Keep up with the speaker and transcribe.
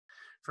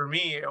for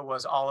me, it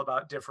was all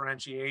about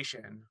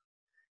differentiation.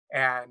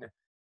 And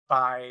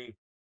by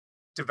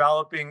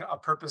developing a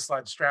purpose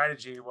led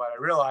strategy, what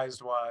I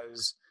realized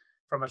was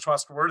from a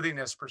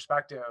trustworthiness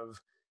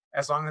perspective,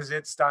 as long as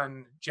it's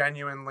done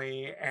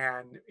genuinely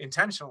and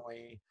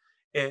intentionally,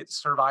 it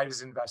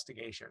survives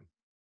investigation.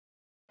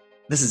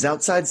 This is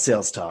Outside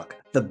Sales Talk,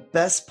 the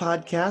best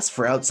podcast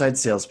for outside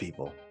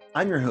salespeople.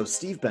 I'm your host,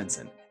 Steve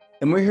Benson,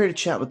 and we're here to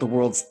chat with the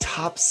world's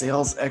top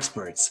sales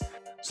experts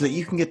so that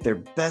you can get their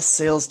best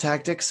sales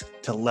tactics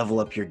to level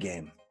up your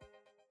game.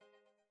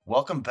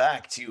 Welcome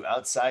back to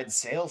Outside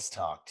Sales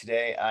Talk.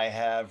 Today I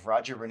have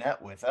Roger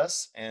Burnett with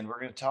us, and we're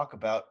going to talk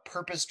about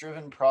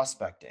purpose-driven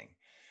prospecting.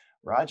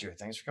 Roger,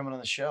 thanks for coming on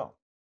the show.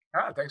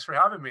 Thanks for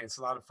having me. It's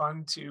a lot of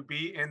fun to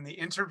be in the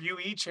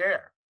interviewee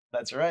chair.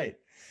 That's right.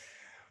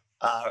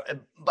 And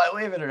by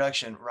way of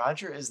introduction,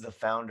 Roger is the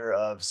founder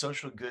of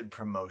Social Good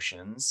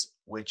Promotions,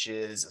 which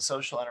is a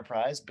social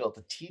enterprise built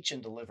to teach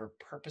and deliver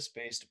purpose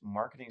based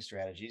marketing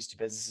strategies to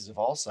businesses of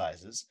all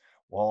sizes,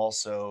 while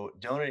also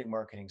donating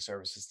marketing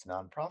services to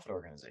nonprofit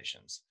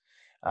organizations.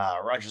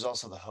 Roger's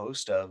also the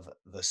host of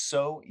the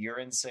So You're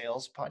in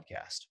Sales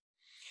podcast.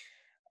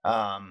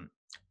 Um,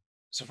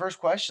 so, first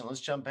question, let's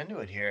jump into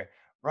it here.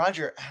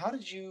 Roger, how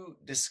did you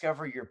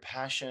discover your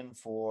passion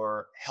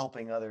for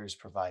helping others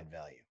provide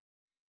value?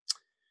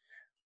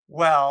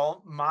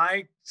 Well,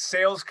 my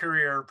sales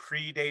career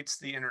predates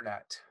the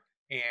internet.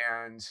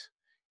 And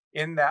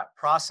in that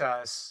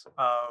process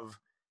of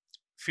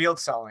field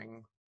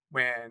selling,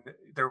 when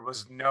there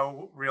was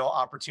no real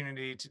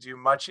opportunity to do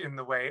much in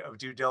the way of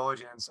due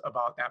diligence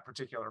about that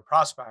particular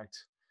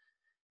prospect,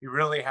 you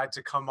really had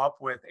to come up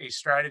with a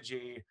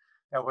strategy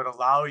that would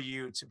allow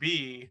you to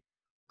be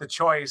the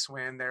choice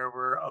when there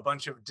were a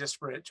bunch of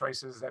disparate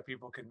choices that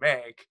people could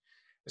make,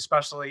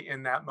 especially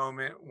in that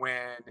moment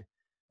when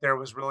there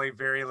was really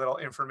very little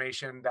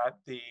information that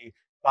the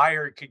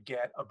buyer could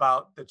get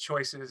about the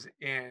choices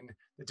in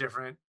the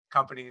different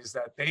companies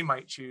that they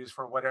might choose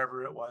for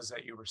whatever it was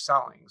that you were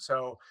selling.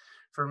 So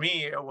for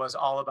me, it was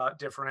all about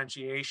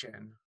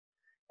differentiation.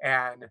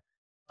 And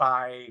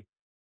by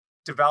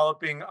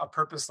developing a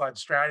purpose led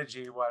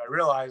strategy, what I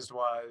realized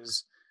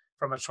was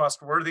from a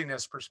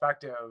trustworthiness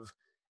perspective,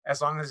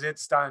 as long as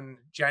it's done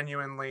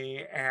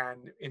genuinely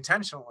and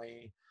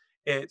intentionally,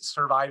 it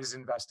survives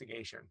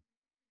investigation.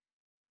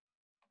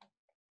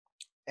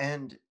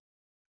 And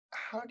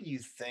how do you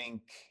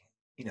think,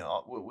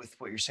 with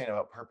what you're saying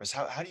about purpose,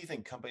 how do you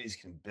think companies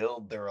can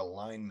build their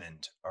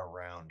alignment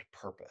around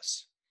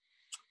purpose?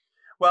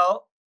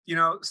 Well,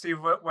 Steve,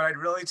 what I'd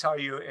really tell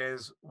you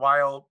is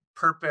while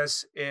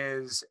purpose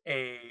is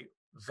a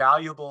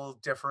valuable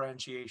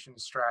differentiation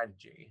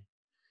strategy,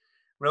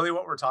 really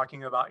what we're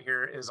talking about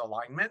here is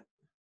alignment.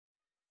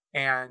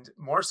 And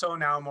more so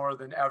now, more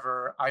than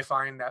ever, I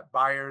find that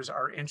buyers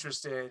are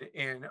interested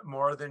in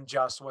more than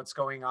just what's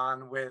going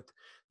on with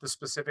the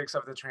specifics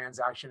of the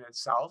transaction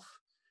itself.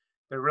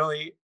 They're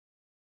really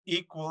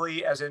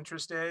equally as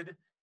interested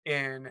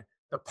in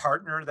the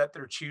partner that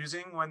they're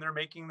choosing when they're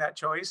making that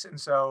choice. And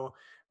so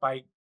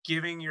by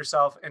giving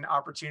yourself an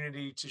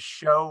opportunity to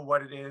show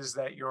what it is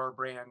that your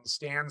brand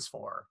stands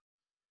for,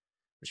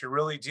 what you're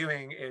really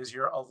doing is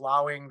you're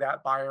allowing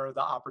that buyer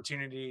the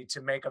opportunity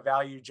to make a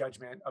value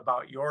judgment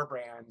about your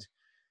brand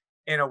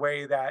in a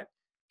way that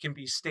can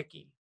be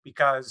sticky.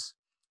 Because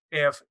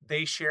if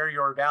they share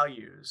your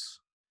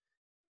values,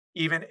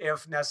 even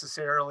if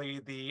necessarily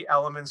the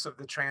elements of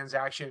the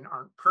transaction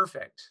aren't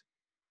perfect,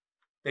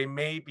 they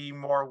may be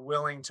more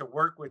willing to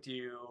work with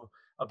you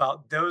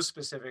about those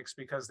specifics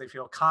because they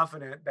feel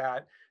confident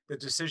that the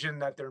decision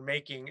that they're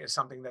making is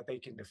something that they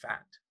can defend.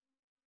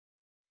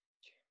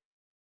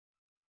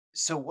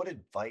 So, what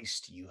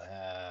advice do you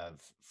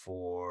have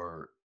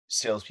for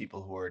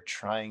salespeople who are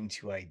trying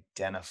to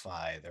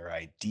identify their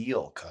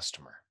ideal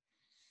customer?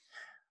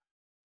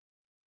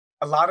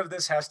 A lot of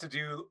this has to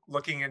do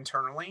looking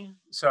internally.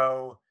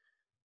 So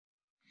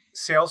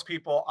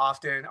salespeople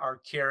often are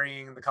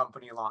carrying the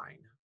company line.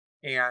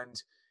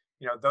 And,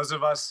 those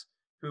of us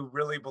who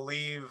really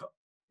believe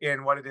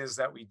in what it is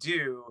that we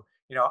do,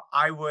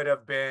 I would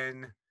have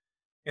been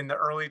in the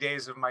early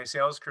days of my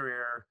sales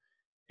career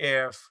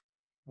if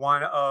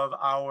one of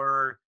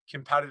our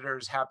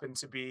competitors happened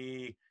to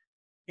be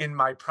in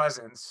my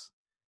presence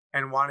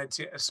and wanted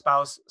to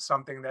espouse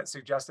something that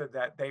suggested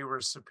that they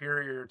were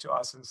superior to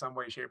us in some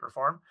way, shape, or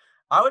form.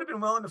 I would have been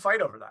willing to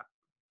fight over that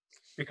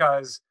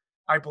because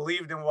I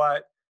believed in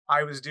what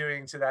I was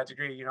doing to that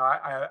degree.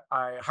 I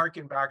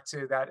harken back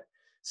to that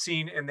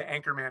scene in the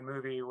Anchorman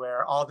movie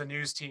where all the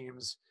news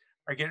teams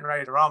are getting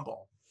ready to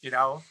rumble,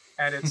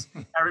 and it's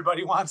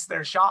everybody wants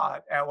their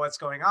shot at what's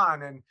going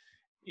on. And,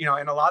 in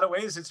a lot of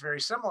ways, it's very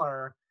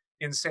similar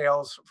in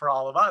sales for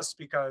all of us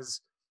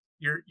because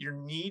you're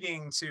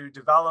needing to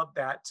develop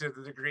that to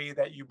the degree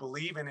that you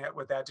believe in it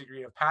with that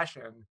degree of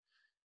passion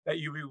that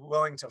you be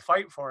willing to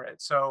fight for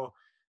it. So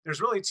there's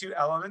really two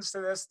elements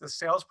to this. The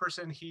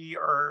salesperson, he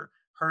or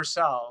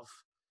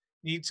herself,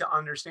 need to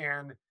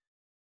understand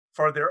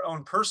for their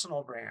own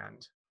personal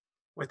brand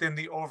within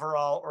the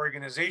overall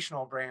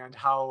organizational brand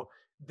how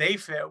they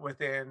fit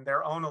within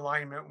their own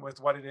alignment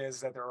with what it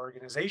is that their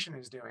organization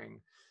is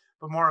doing.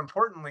 But more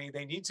importantly,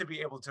 they need to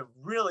be able to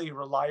really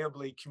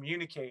reliably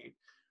communicate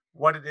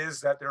what it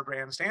is that their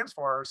brand stands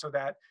for so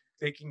that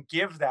they can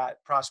give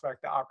that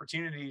prospect the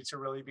opportunity to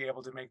really be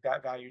able to make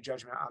that value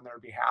judgment on their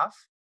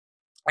behalf.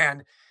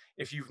 And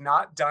if you've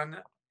not done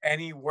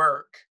any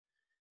work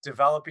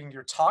developing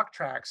your talk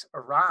tracks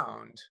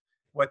around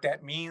what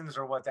that means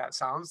or what that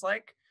sounds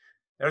like,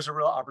 there's a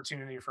real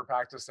opportunity for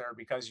practice there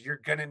because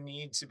you're going to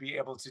need to be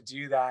able to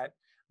do that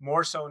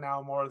more so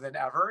now more than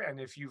ever. And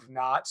if you've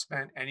not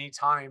spent any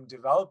time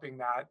developing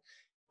that,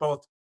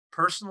 both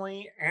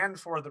personally and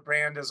for the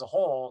brand as a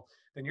whole,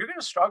 then you're going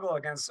to struggle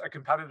against a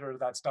competitor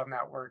that's done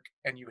that work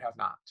and you have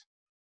not.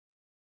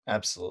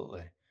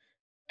 Absolutely.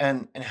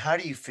 And how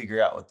do you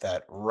figure out what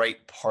that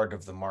right part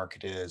of the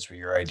market is where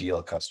your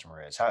ideal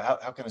customer is? How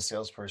can a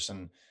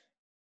salesperson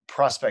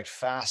prospect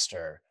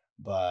faster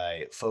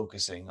by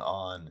focusing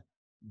on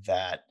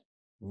that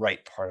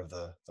right part of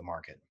the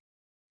market?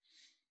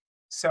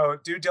 So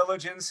due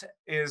diligence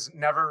is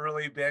never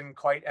really been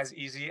quite as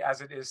easy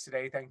as it is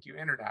today. Thank you,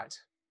 internet.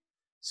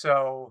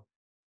 So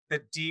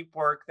the deep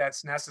work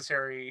that's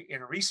necessary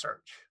in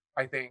research,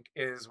 I think,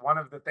 is one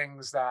of the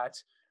things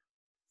that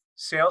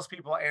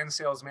salespeople and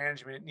sales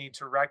management need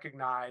to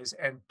recognize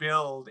and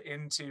build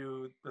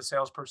into the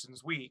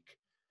salesperson's week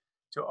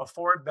to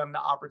afford them the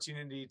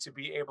opportunity to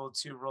be able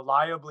to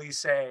reliably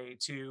say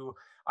to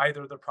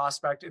either the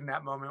prospect in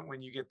that moment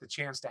when you get the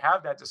chance to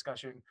have that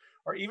discussion,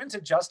 or even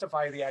to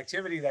justify the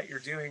activity that you're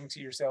doing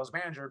to your sales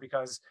manager.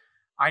 Because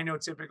I know,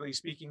 typically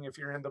speaking, if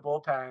you're in the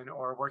bullpen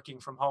or working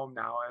from home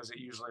now, as it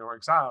usually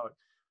works out,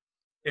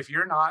 if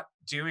you're not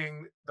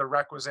doing the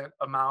requisite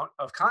amount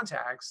of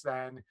contacts,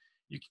 then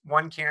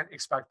one can't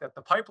expect that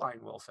the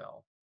pipeline will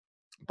fill.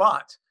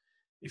 But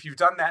if you've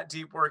done that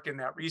deep work in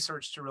that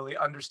research to really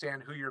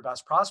understand who your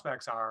best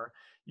prospects are,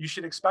 you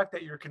should expect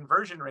that your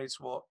conversion rates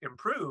will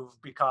improve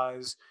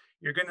because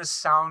you're going to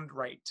sound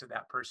right to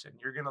that person.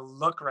 You're going to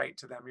look right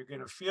to them. You're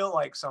going to feel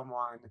like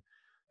someone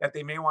that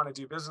they may want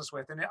to do business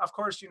with. And of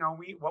course,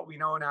 we what we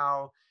know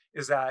now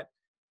is that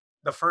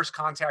the first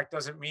contact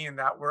doesn't mean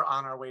that we're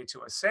on our way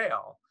to a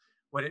sale.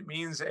 What it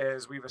means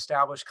is we've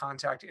established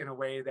contact in a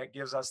way that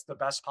gives us the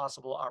best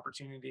possible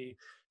opportunity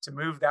to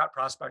move that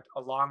prospect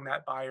along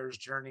that buyer's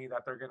journey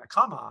that they're going to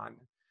come on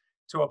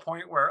to a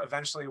point where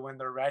eventually, when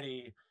they're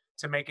ready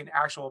to make an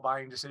actual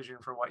buying decision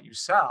for what you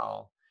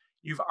sell,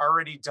 you've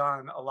already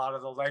done a lot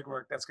of the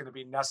legwork that's going to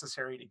be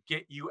necessary to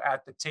get you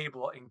at the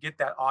table and get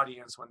that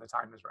audience when the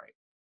time is right.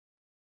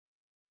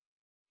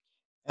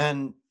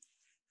 And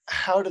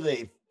how do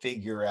they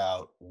figure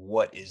out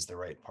what is the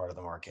right part of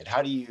the market?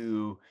 How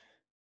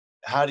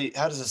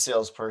does a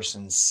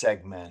salesperson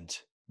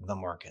segment the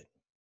market?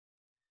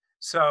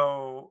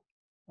 So,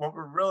 what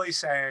we're really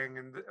saying,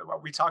 and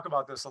what we talk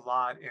about this a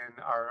lot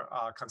in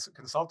our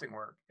consulting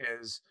work,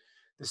 is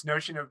this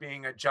notion of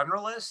being a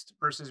generalist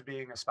versus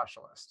being a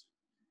specialist.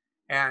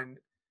 And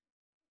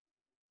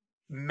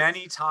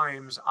many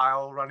times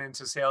I'll run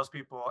into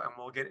salespeople and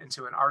we'll get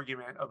into an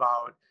argument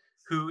about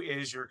who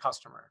is your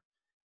customer.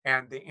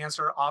 And the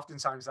answer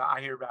oftentimes that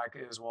I hear back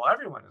is, well,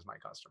 everyone is my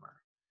customer.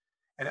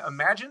 And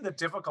imagine the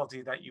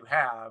difficulty that you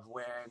have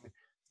when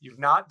you've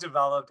not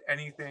developed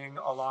anything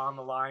along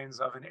the lines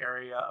of an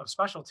area of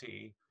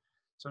specialty.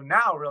 So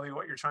now, really,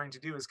 what you're trying to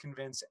do is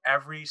convince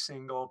every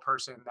single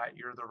person that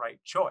you're the right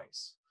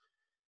choice.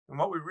 And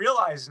what we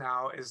realize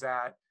now is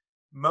that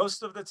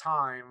most of the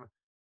time,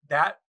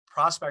 that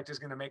prospect is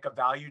going to make a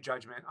value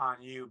judgment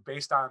on you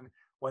based on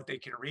what they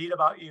can read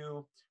about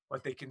you,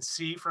 what they can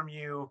see from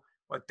you,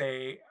 what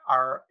they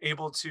are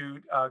able to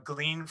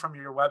glean from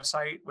your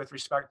website with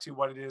respect to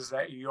what it is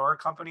that your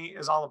company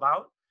is all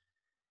about.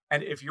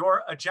 And if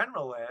you're a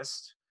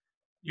generalist,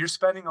 you're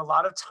spending a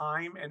lot of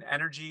time and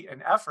energy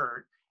and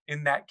effort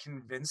in that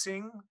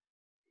convincing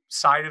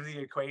side of the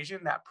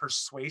equation, that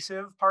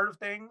persuasive part of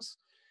things.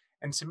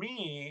 And to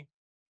me,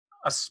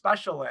 a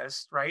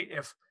specialist, right?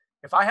 If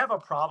I have a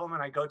problem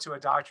and I go to a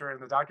doctor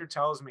and the doctor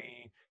tells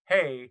me,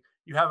 "Hey,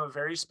 you have a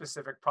very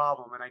specific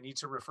problem and I need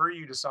to refer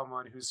you to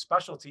someone whose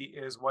specialty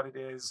is what it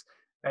is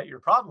that your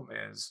problem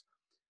is."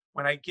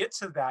 When I get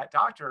to that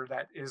doctor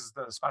that is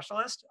the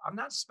specialist, I'm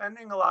not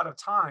spending a lot of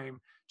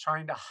time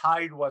trying to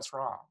hide what's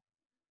wrong.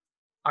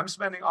 I'm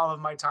spending all of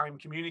my time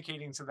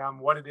communicating to them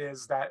what it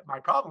is that my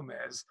problem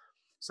is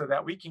so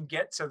that we can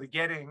get to the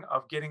getting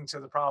to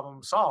the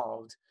problem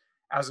solved,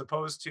 as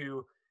opposed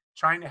to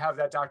trying to have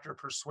that doctor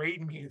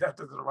persuade me that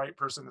they're the right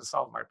person to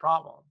solve my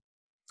problem.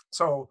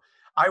 So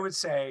I would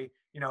say,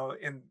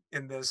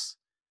 in this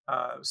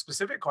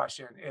specific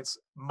question, it's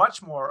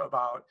much more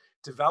about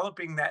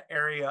developing that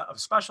area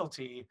of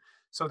specialty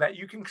so that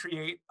you can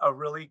create a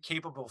really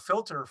capable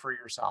filter for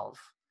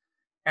yourself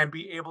and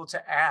be able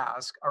to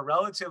ask a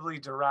relatively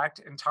direct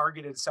and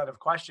targeted set of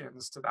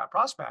questions to that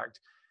prospect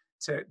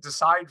to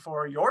decide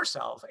for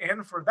yourself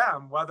and for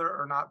them whether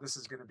or not this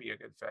is going to be a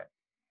good fit.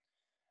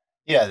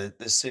 Yeah,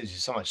 this saves you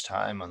so much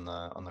time on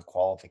the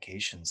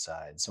qualification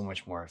side, so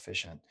much more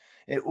efficient.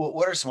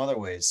 What are some other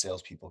ways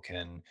salespeople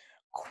can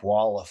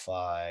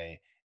qualify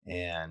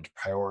and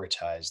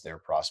prioritize their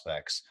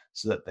prospects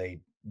so that they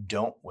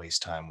don't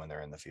waste time when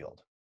they're in the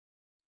field?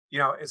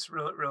 It's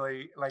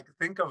really like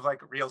think of like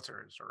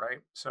realtors, right?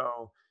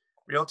 So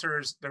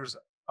realtors, there's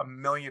a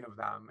million of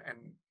them, and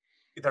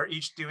they're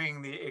each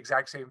doing the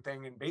exact same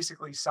thing and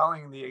basically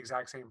selling the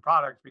exact same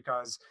product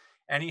because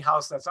any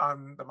house that's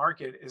on the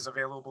market is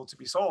available to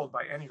be sold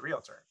by any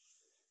realtor.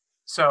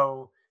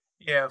 So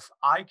if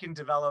I can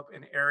develop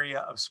an area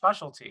of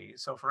specialty,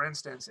 so for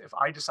instance, if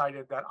I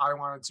decided that I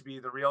wanted to be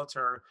the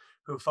realtor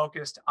who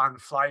focused on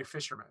fly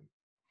fishermen,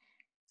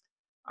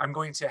 I'm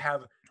going to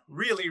have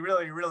really,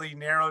 really, really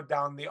narrowed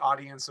down the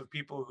audience of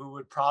people who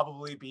would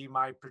probably be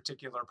my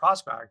particular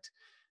prospect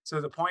to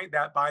the point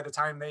that by the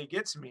time they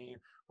get to me,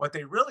 what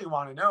they really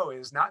want to know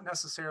is not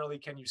necessarily,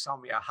 can you sell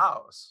me a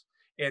house?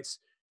 It's,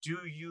 do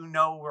you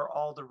know where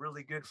all the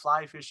really good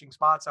fly fishing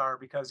spots are?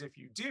 Because if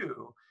you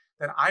do,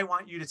 then I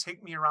want you to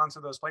take me around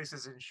to those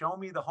places and show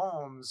me the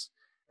homes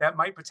that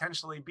might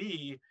potentially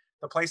be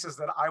the places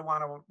that I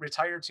want to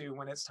retire to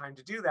when it's time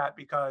to do that,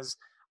 because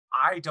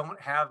I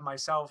don't have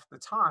myself the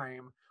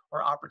time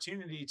or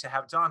opportunity to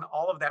have done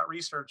all of that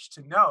research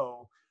to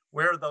know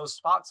where those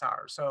spots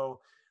are.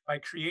 So by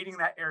creating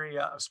that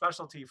area of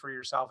specialty for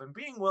yourself and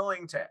being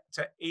willing to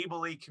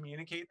ably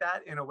communicate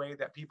that in a way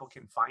that people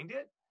can find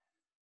it,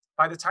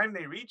 by the time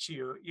they reach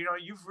you,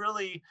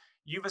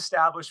 you've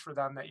established for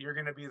them that you're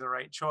going to be the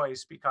right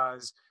choice,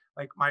 because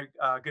like my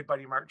good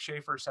buddy Mark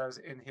Schaefer says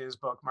in his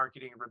book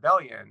Marketing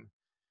Rebellion,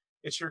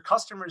 it's your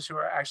customers who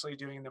are actually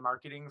doing the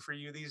marketing for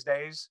you these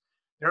days.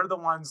 They're the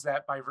ones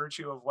that, by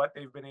virtue of what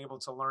they've been able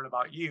to learn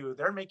about you,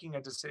 they're making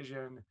a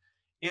decision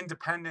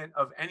independent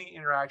of any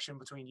interaction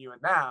between you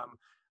and them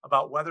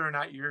about whether or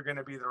not you're going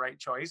to be the right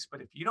choice.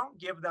 But if you don't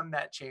give them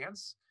that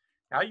chance,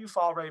 now you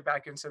fall right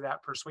back into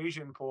that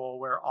persuasion pool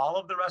where all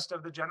of the rest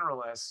of the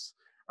generalists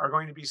are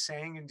going to be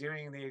saying and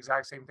doing the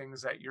exact same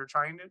things that you're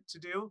trying to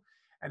do.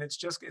 And it's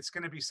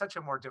going to be such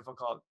a more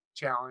difficult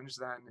challenge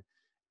than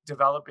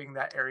developing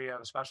that area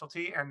of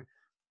specialty. And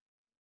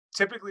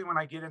typically, when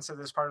I get into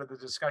this part of the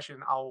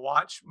discussion, I'll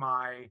watch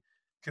my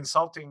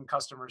consulting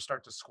customers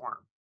start to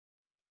squirm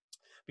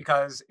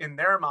because, in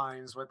their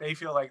minds, what they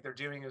feel like they're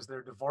doing is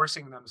they're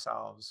divorcing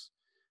themselves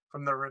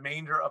from the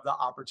remainder of the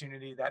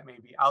opportunity that may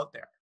be out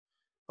there.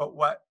 But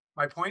what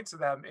my point to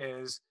them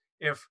is,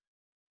 if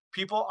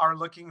people are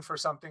looking for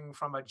something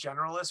from a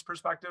generalist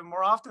perspective,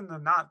 more often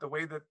than not, the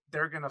way that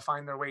they're going to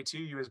find their way to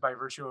you is by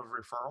virtue of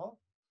referral.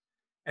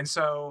 And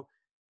so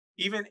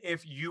even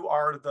if you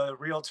are the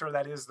realtor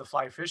that is the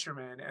fly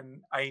fisherman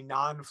and a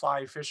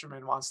non-fly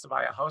fisherman wants to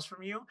buy a house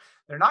from you,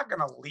 they're not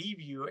going to leave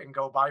you and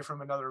go buy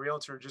from another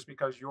realtor just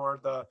because you're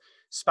the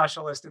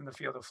specialist in the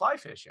field of fly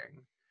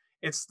fishing.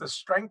 It's the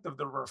strength of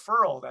the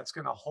referral that's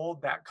going to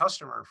hold that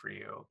customer for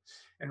you.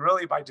 And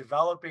really, by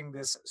developing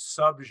this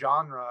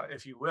subgenre,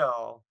 if you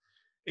will,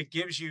 it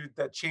gives you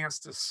the chance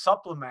to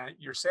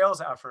supplement your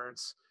sales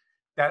efforts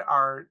that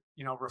are,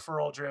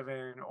 referral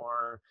driven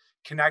or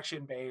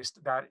connection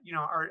based, that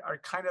are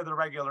kind of the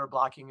regular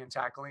blocking and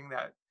tackling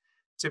that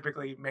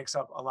typically makes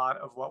up a lot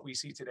of what we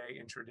see today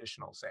in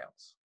traditional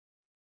sales.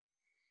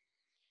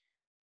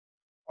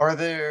 Are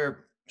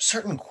there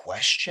certain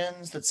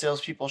questions that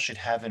salespeople should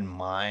have in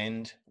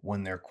mind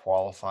when they're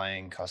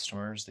qualifying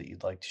customers that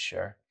you'd like to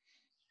share?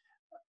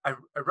 I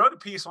wrote a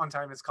piece one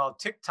time. It's called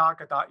TikTok,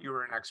 I Thought You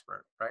Were an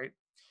Expert, right?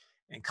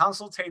 And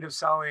consultative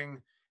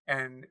selling,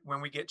 and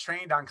when we get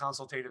trained on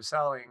consultative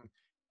selling,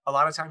 a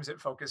lot of times it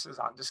focuses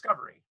on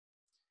discovery.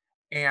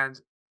 And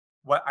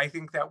what I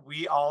think that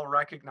we all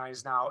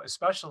recognize now,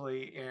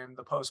 especially in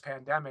the post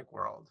pandemic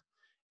world,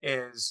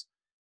 is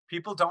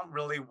people don't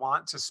really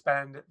want to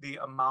spend the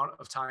amount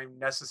of time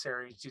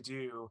necessary to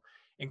do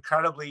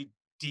incredibly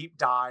deep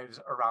dives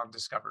around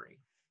discovery.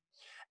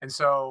 And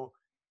so,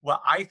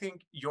 what I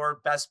think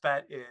your best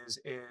bet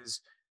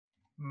is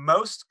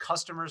most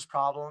customers'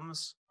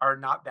 problems are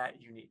not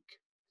that unique.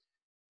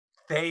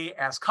 They,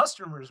 as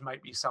customers,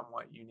 might be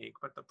somewhat unique,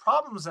 but the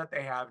problems that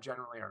they have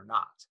generally are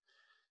not.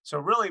 So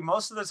really,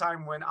 most of the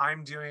time when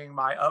I'm doing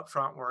my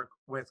upfront work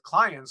with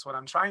clients, what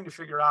I'm trying to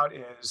figure out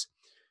is,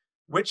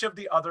 which of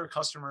the other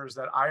customers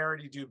that I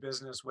already do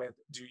business with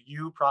do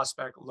you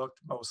prospect look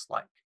most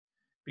like?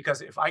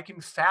 Because if I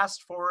can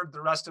fast forward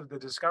the rest of the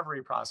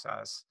discovery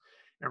process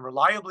and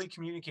reliably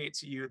communicate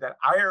to you that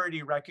I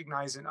already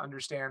recognize and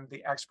understand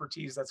the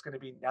expertise that's going to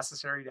be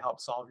necessary to help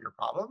solve your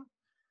problem,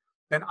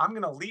 then I'm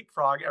going to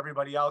leapfrog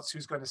everybody else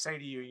who's going to say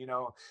to you,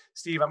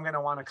 Steve, I'm going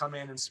to want to come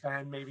in and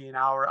spend maybe an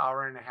hour,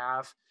 hour and a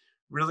half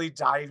really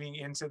diving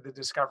into the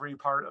discovery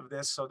part of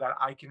this so that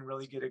I can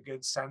really get a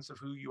good sense of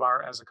who you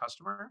are as a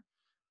customer.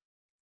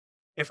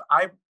 If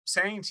I'm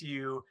saying to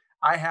you,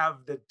 I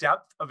have the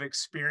depth of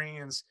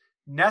experience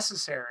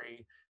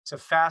necessary to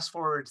fast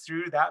forward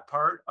through that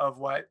part of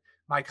what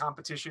my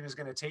competition is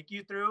going to take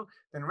you through,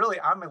 then really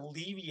I'm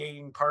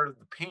alleviating part of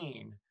the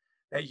pain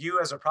that you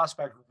as a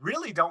prospect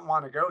really don't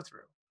want to go through.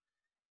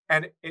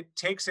 And it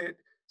takes it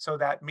so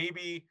that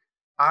maybe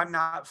I'm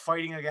not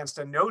fighting against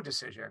a no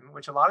decision,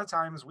 which a lot of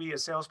times we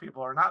as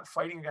salespeople are not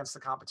fighting against the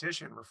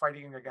competition. We're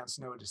fighting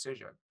against no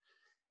decision.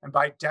 And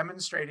by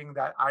demonstrating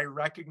that I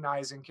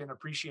recognize and can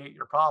appreciate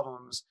your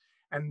problems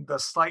and the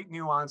slight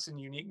nuance and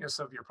uniqueness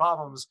of your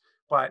problems,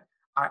 but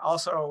I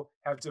also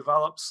have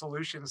developed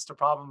solutions to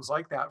problems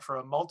like that for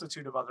a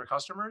multitude of other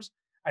customers,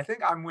 I think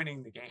I'm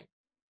winning the game.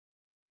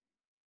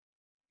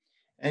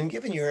 And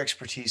given your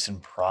expertise in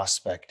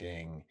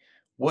prospecting,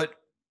 what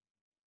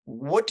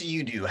what do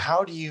you do?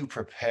 How do you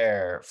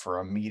prepare for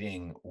a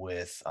meeting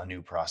with a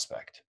new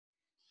prospect?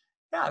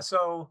 Yeah.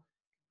 So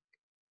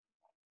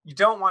you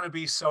don't want to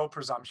be so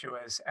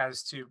presumptuous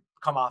as to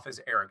come off as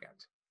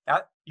arrogant.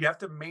 That you have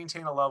to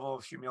maintain a level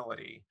of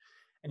humility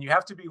and you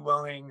have to be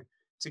willing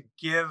to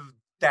give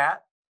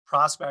that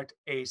prospect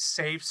a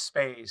safe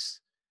space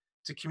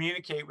to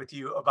communicate with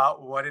you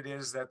about what it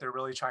is that they're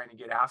really trying to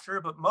get after.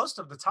 But most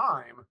of the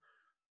time,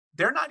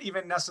 they're not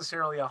even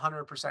necessarily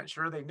 100%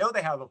 sure. They know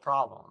they have a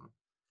problem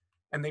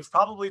and they've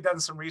probably done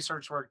some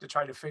research work to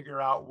try to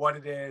figure out what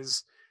it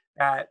is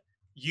that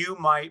you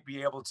might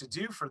be able to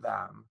do for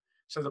them.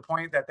 So the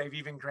point that they've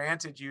even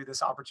granted you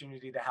this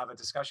opportunity to have a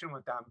discussion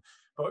with them.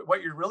 But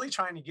what you're really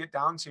trying to get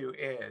down to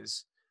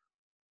is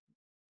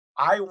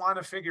I want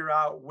to figure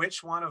out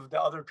which one of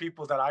the other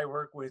people that I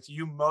work with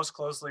you most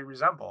closely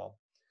resemble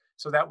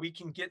so that we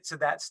can get to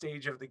that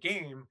stage of the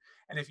game.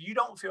 And if you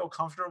don't feel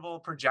comfortable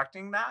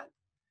projecting that,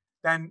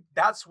 then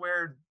that's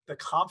where the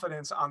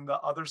confidence on the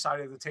other side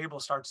of the table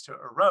starts to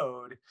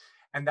erode.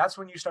 And that's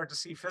when you start to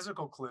see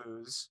physical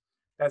clues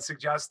that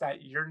suggest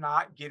that you're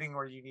not getting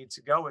where you need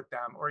to go with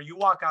them. Or you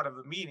walk out of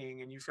a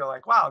meeting and you feel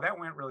like, wow, that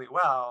went really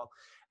well.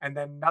 And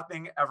then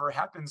nothing ever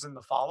happens in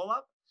the follow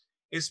up.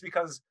 It's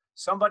because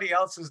somebody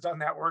else has done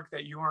that work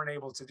that you weren't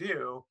able to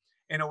do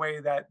in a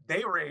way that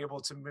they were able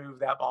to move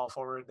that ball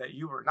forward that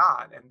you were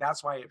not. And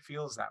that's why it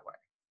feels that way.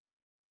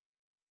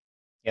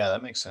 Yeah,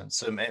 that makes sense.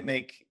 So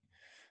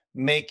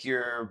make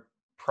your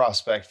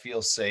prospect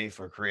feel safe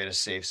or create a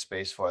safe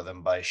space for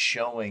them by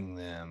showing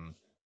them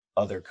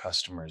other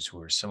customers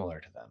who are similar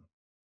to them.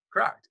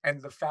 Correct.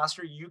 And the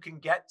faster you can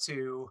get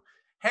to,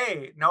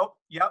 hey, nope,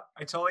 yep,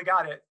 I totally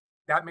got it.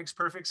 That makes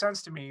perfect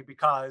sense to me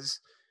because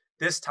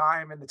this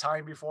time and the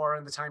time before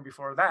and the time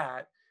before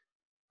that,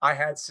 I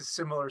had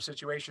similar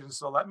situations.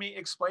 So let me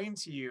explain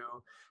to you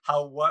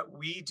how what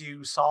we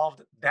do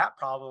solved that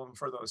problem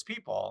for those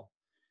people.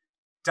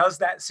 Does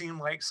that seem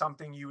like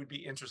something you would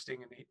be interested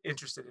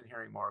in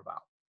hearing more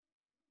about?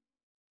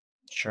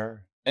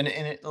 Sure.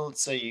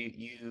 Let's say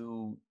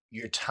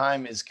your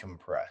time is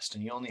compressed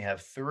and you only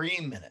have 3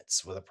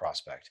 minutes with a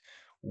prospect.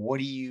 What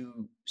do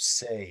you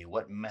say?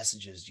 What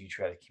messages do you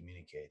try to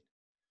communicate?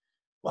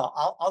 Well,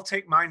 I'll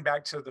take mine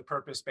back to the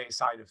purpose-based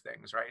side of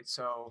things, right?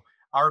 So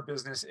our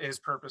business is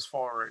purpose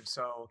forward.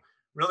 So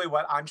really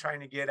what I'm trying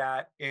to get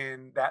at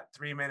in that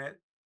 3-minute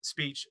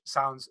speech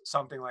sounds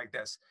something like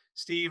this.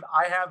 Steve,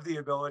 I have the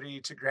ability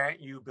to grant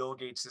you Bill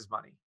Gates's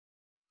money.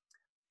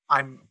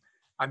 I'm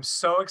I'm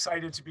so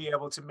excited to be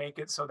able to make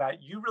it so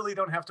that you really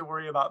don't have to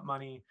worry about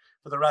money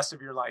for the rest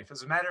of your life.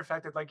 As a matter of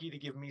fact, I'd like you to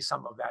give me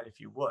some of that if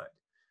you would.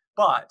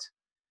 But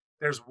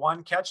there's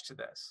one catch to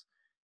this.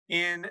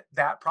 In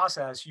that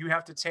process, you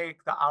have to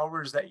take the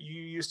hours that you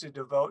used to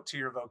devote to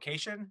your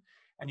vocation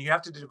and you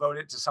have to devote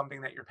it to something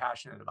that you're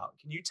passionate about.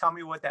 Can you tell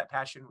me what that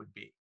passion would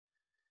be?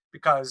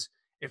 Because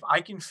if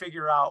I can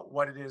figure out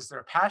what it is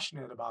they're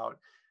passionate about,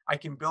 I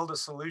can build a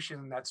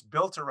solution that's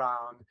built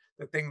around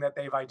the thing that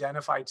they've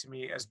identified to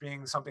me as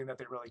being something that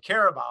they really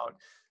care about.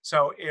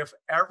 So if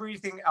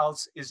everything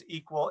else is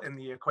equal in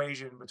the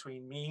equation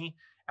between me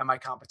and my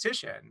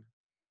competition,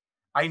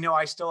 I know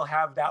I still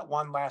have that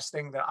one last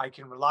thing that I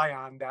can rely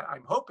on that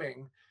I'm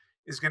hoping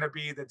is going to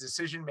be the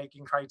decision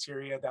making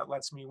criteria that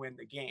lets me win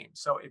the game.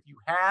 So if you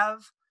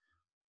have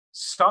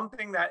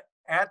something that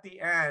at the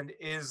end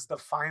is the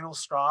final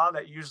straw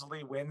that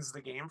usually wins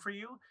the game for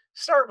you,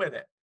 start with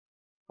it.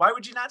 Why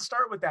would you not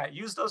start with that?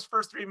 Use those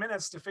first 3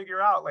 minutes to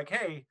figure out, like,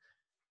 hey,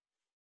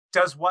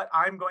 does what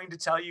I'm going to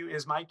tell you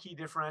is my key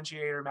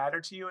differentiator matter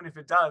to you? And if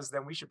it does,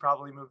 then we should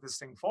probably move this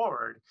thing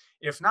forward.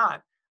 If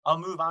not, I'll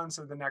move on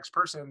to the next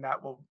person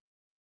that will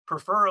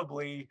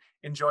preferably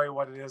enjoy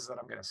what it is that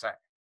I'm going to say.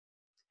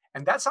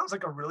 And that sounds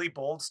like a really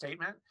bold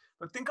statement,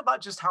 but think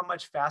about just how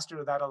much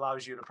faster that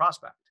allows you to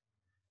prospect.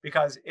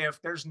 Because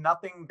if there's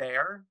nothing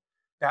there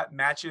that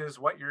matches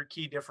what your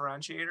key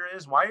differentiator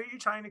is, why are you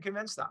trying to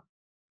convince them?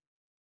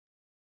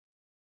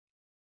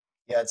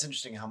 Yeah, it's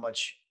interesting how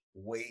much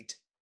weight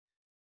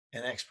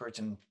an expert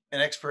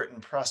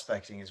in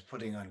prospecting is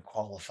putting on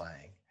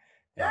qualifying,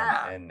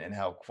 Yeah. and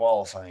how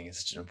qualifying is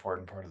such an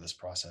important part of this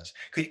process.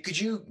 Could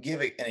you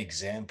give an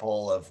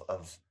example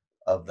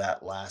of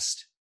that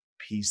last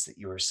piece that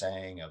you were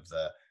saying of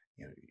the,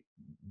 you know,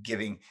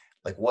 giving,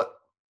 like,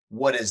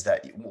 what is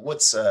that?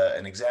 What's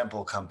an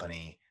example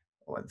company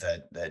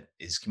that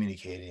is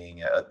communicating,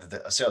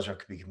 that a sales rep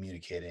could be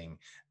communicating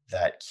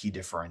that key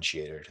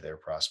differentiator to their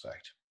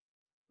prospect?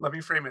 Let me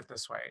frame it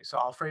this way. So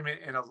I'll frame it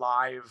in a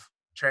live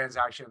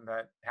transaction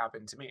that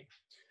happened to me.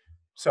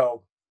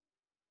 So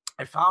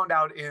I found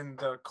out in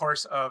the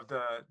course of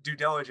the due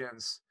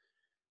diligence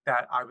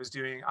that I was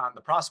doing on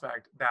the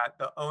prospect that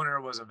the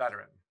owner was a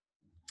veteran.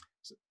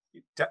 So,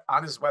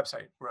 on his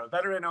website, we're a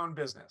veteran owned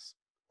business.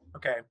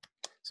 Okay.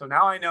 So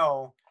now I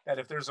know that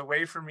if there's a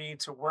way for me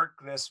to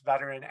work this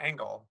veteran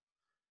angle,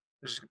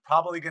 there's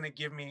probably going to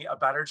give me a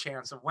better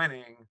chance of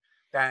winning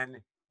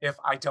than if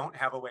I don't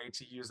have a way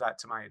to use that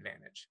to my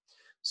advantage.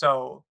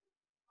 So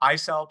I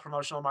sell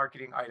promotional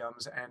marketing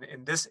items. And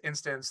in this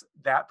instance,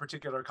 that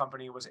particular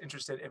company was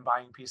interested in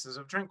buying pieces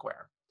of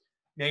drinkware,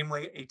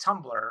 namely a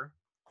tumbler,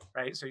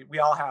 right? So we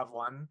all have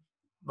one.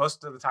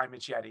 Most of the time,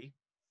 it's Yeti.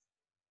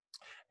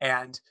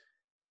 And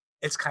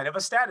it's kind of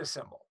a status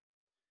symbol.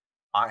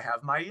 I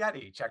have my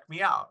Yeti, check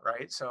me out,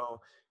 right?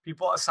 So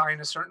people assign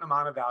a certain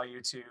amount of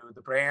value to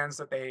the brands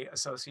that they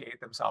associate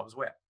themselves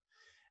with.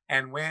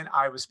 And when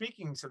I was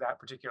speaking to that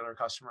particular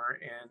customer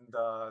in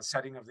the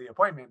setting of the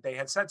appointment, they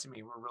had said to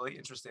me, we're really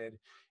interested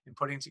in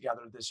putting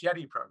together this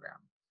Yeti program.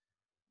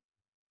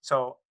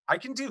 So I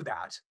can do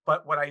that.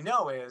 But what I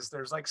know is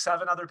there's like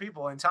 7 other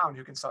people in town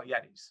who can sell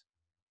Yetis.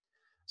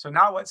 So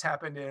now what's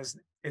happened is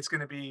it's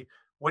going to be,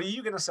 what are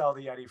you going to sell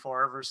the Yeti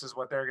for versus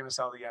what they're going to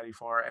sell the Yeti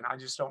for? And I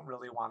just don't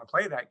really want to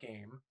play that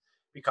game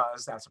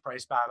because that's a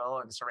price battle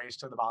and it's a race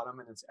to the bottom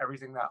and it's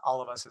everything that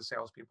all of us as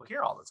salespeople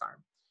hear all the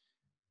time.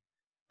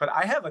 But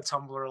I have a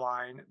tumbler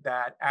line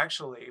that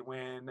actually,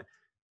 when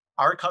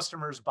our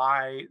customers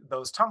buy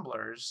those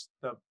tumblers,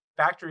 the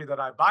factory that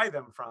I buy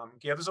them from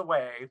gives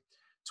away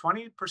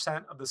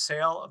 20% of the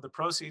sale of the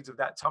proceeds of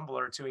that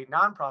tumbler to a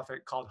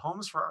nonprofit called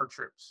Homes for Our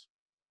Troops.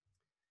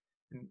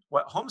 And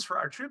what Homes for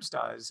Our Troops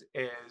does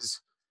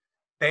is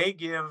they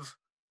give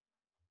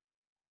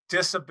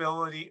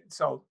disability.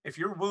 So if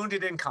you're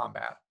wounded in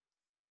combat,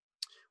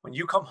 when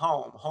you come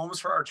home, Homes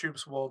for Our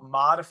Troops will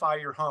modify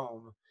your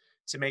home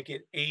to make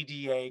it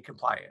ADA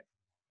compliant.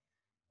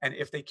 And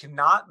if they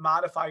cannot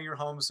modify your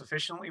home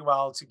sufficiently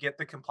well to get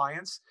the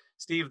compliance,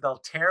 Steve, they'll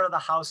tear the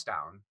house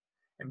down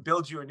and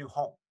build you a new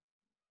home.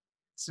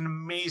 It's an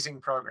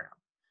amazing program.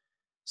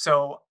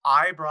 So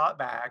I brought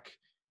back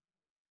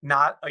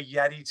not a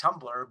Yeti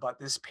tumbler, but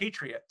this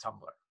Patriot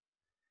tumbler.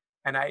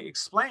 And I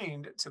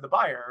explained to the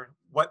buyer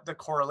what the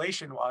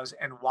correlation was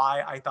and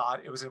why I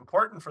thought it was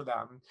important for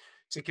them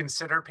to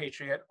consider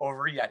Patriot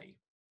over Yeti.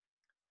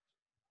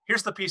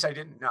 Here's the piece I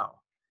didn't know: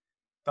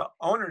 the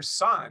owner's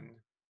son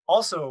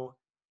also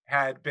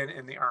had been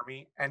in the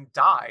army and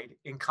died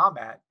in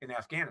combat in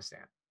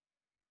Afghanistan.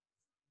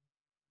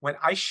 When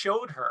I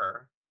showed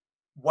her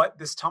what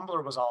this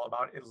tumbler was all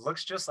about, it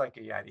looks just like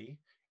a Yeti.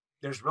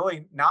 There's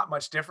really not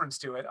much difference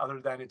to it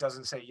other than it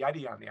doesn't say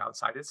Yeti on the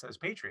outside, it says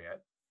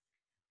Patriot.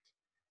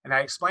 And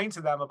I explained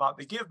to them about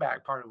the give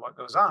back part of what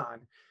goes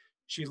on.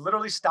 She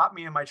literally stopped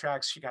me in my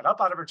tracks. She got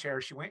up out of her chair.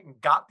 She went and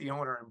got the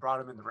owner and brought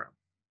him in the room.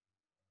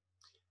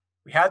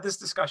 We had this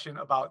discussion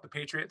about the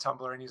Patriot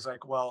tumbler, and he's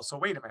like, well, so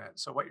wait a minute.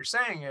 So what you're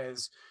saying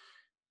is,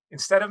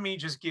 instead of me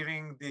just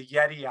giving the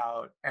Yeti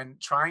out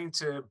and trying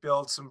to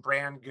build some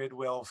brand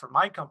goodwill for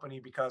my company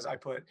because I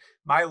put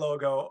my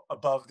logo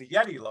above the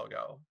Yeti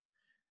logo,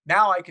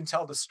 now I can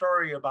tell the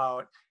story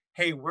about,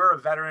 hey, we're a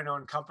veteran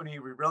owned company.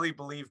 We really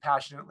believe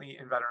passionately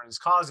in veterans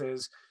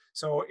causes.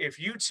 So if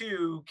you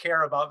too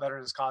care about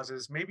veterans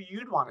causes, maybe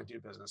you'd want to do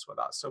business with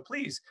us. So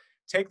please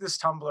take this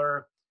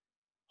tumbler.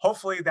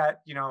 Hopefully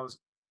that,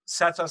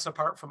 sets us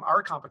apart from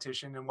our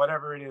competition and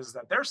whatever it is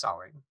that they're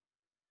selling.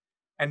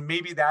 And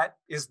maybe that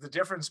is the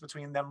difference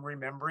between them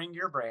remembering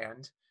your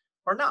brand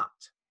or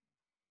not.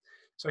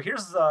 So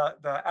here's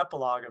the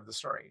epilogue of the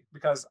story,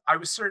 because I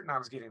was certain I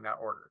was getting that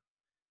order.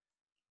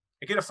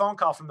 I get a phone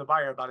call from the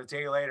buyer about a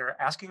day later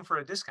asking for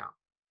a discount.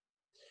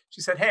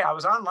 She said, hey, I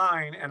was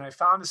online and I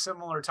found a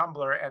similar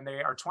tumbler and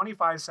they are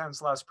 25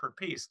 cents less per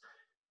piece.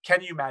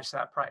 Can you match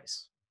that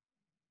price?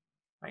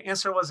 My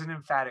answer was an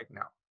emphatic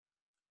no.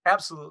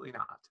 Absolutely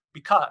not.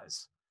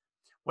 Because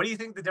what do you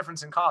think the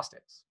difference in cost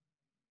is?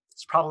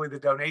 It's probably the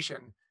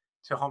donation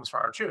to Homes for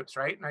Our Troops,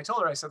 right? And I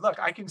told her, I said, look,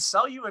 I can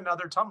sell you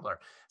another tumbler.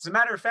 As a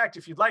matter of fact,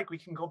 if you'd like, we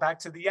can go back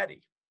to the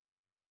Yeti.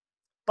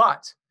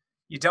 But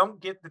you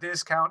don't get the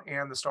discount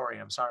and the story.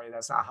 I'm sorry,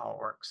 that's not how it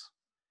works.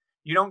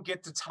 You don't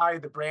get to tie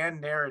the brand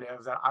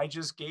narrative that I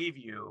just gave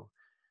you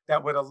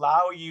that would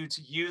allow you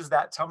to use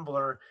that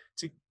tumbler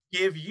to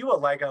give you a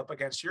leg up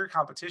against your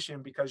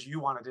competition because you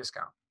want a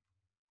discount.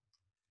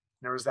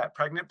 And there was that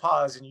pregnant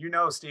pause.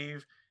 And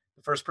Steve,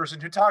 the first person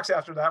who talks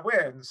after that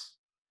wins.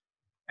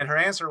 And her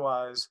answer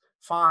was,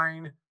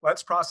 fine,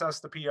 let's process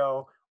the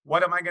PO.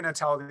 What am I going to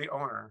tell the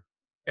owner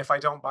if I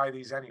don't buy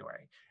these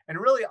anyway? And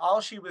really, all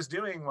she was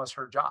doing was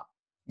her job.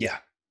 Yeah.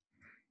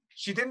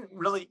 She didn't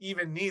really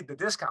even need the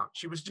discount.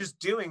 She was just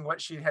doing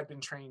what she had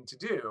been trained to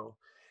do.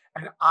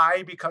 And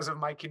I, because of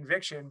my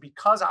conviction,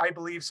 because I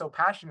believe so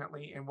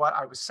passionately in what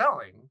I was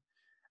selling,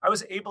 I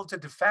was able to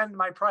defend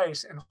my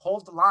price and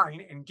hold the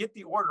line and get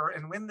the order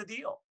and win the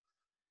deal.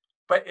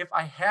 But if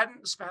I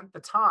hadn't spent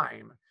the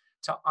time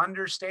to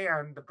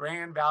understand the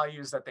brand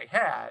values that they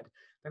had,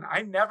 then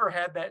I never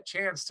had that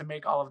chance to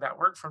make all of that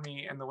work for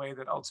me in the way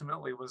that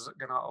ultimately was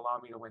going to allow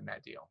me to win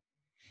that deal.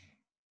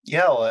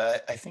 Yeah, well,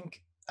 I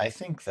think I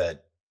think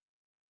that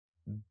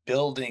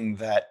building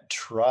that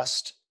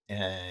trust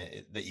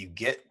that you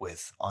get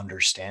with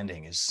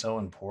understanding is so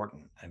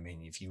important. I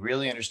mean, if you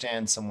really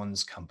understand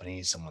someone's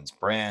company, someone's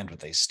brand, what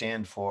they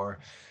stand for,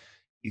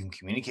 you can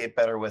communicate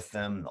better with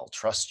them. They'll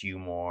trust you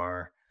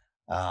more.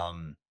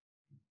 Um,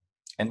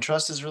 and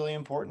trust is really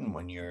important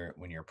when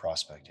you're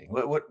prospecting.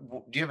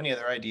 Do you have any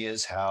other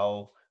ideas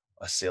how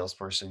a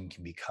salesperson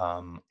can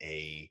become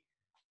a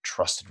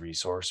trusted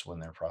resource when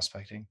they're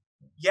prospecting?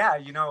 Yeah,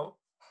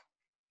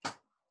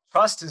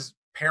 trust is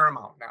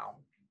paramount now,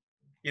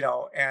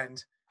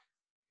 and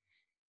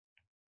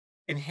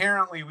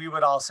inherently we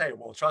would all say,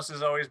 well, trust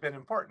has always been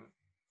important.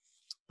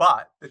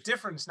 But the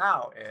difference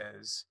now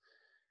is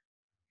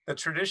the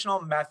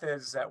traditional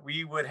methods that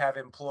we would have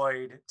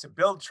employed to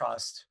build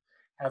trust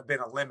have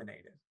been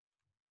eliminated.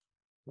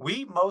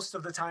 We most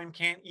of the time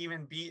can't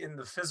even be in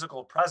the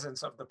physical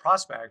presence of the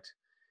prospect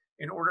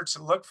in order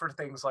to look for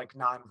things like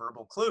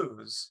nonverbal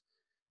clues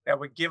that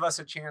would give us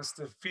a chance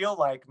to feel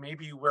like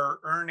maybe we're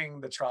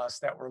earning the trust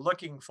that we're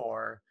looking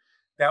for.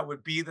 That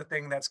would be the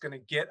thing that's going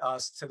to get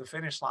us to the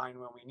finish line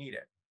when we need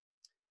it.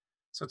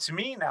 So to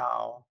me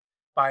now,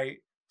 by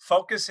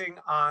focusing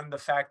on the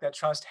fact that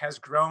trust has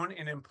grown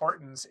in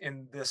importance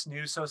in this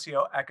new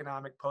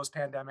socioeconomic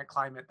post-pandemic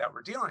climate that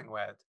we're dealing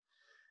with,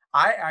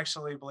 I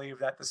actually believe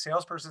that the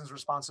salesperson's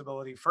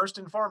responsibility, first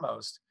and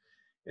foremost,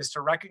 is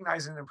to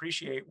recognize and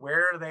appreciate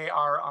where they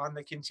are on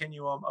the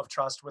continuum of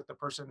trust with the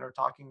person they're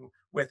talking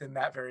with in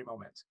that very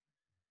moment.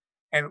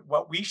 And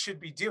what we should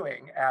be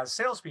doing as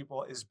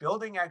salespeople is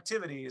building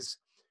activities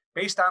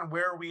based on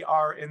where we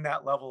are in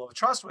that level of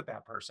trust with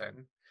that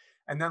person,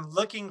 and then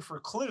looking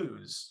for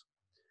clues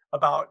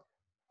about,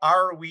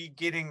 are we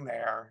getting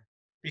there?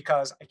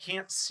 Because I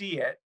can't see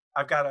it.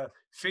 I've got to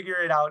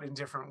figure it out in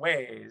different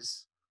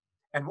ways.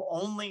 And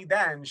only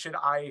then should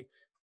I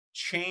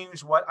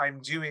change what I'm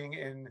doing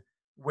in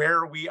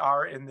where we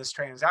are in this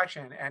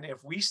transaction. And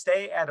if we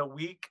stay at a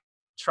weak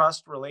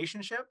trust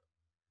relationship,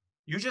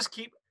 you just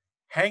keep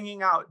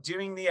hanging out,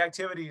 doing the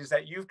activities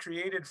that you've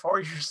created for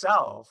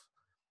yourself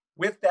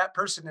with that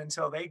person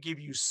until they give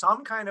you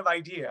some kind of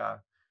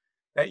idea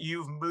that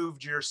you've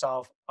moved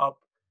yourself up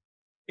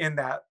in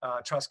that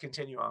trust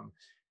continuum.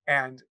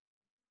 And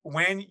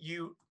when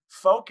you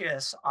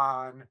focus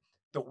on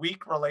the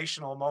weak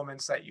relational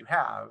moments that you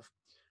have,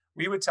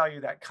 we would tell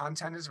you that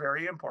content is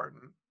very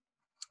important.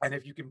 And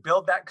if you can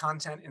build that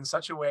content in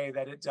such a way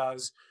that it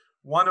does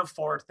one of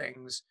four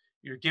things,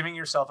 you're giving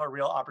yourself a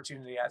real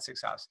opportunity at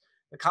success.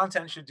 The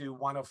content should do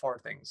one of four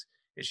things: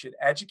 it should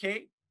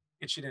educate,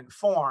 it should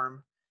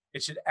inform,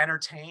 it should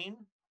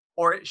entertain,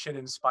 or it should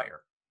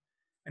inspire.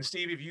 And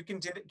Steve, if you can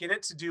get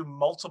it to do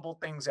multiple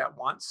things at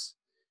once,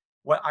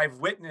 what I've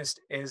witnessed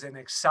is an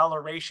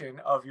acceleration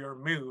of your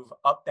move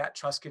up that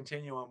trust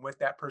continuum with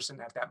that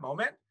person at that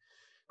moment.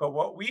 But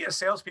what we as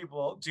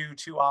salespeople do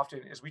too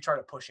often is we try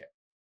to push it.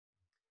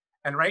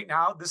 And right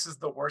now, this is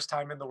the worst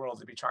time in the world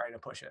to be trying to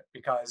push it,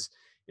 because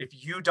if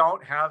you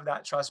don't have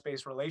that trust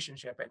based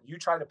relationship and you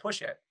try to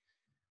push it,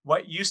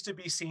 what used to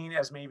be seen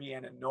as maybe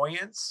an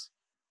annoyance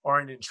or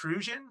an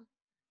intrusion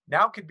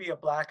now could be a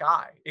black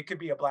eye. It could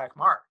be a black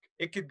mark.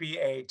 It could be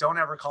a don't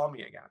ever call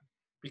me again,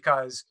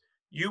 because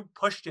you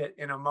pushed it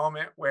in a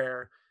moment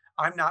where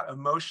I'm not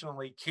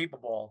emotionally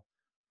capable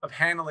of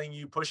handling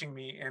you pushing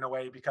me in a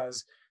way,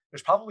 because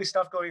there's probably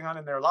stuff going on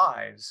in their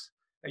lives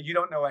that you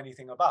don't know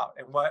anything about.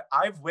 And what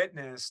I've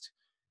witnessed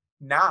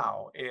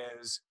now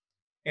is,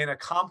 in a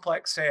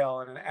complex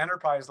sale and an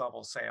enterprise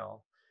level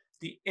sale,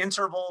 the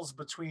intervals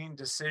between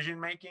decision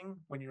making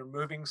when you're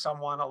moving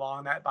someone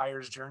along that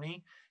buyer's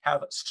journey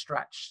have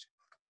stretched.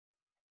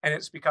 And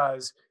it's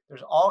because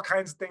there's all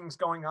kinds of things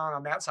going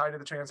on that side of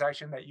the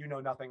transaction that you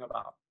know nothing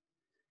about.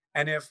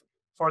 And if,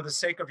 for the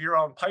sake of your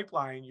own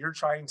pipeline, you're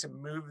trying to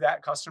move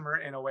that customer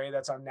in a way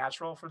that's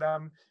unnatural for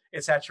them,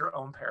 it's at your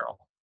own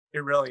peril.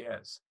 It really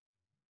is.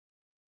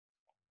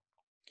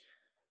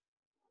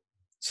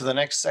 So the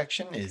next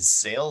section is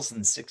sales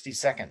in 60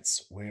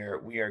 seconds, where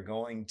we are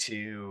going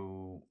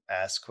to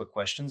ask quick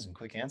questions and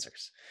quick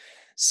answers.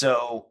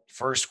 So,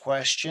 first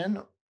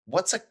question,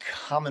 what's a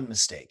common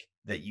mistake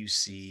that you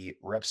see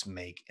reps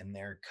make in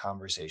their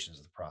conversations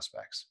with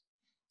prospects?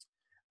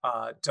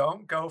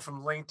 Don't go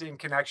from LinkedIn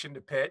connection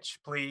to pitch,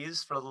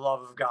 please, for the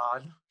love of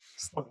God.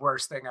 It's the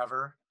worst thing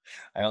ever.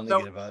 I only So,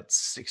 get about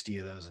 60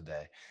 of those a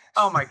day.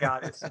 oh my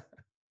God, it's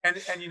and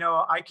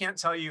I can't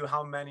tell you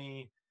how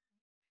many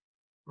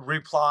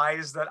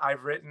replies that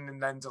I've written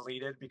and then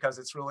deleted because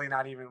it's really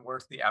not even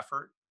worth the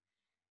effort,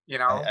 you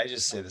know? I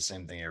just say the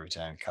same thing every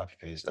time, copy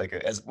paste. Like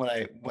as when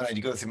I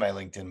go through my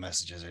LinkedIn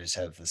messages, I just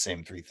have the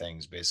same three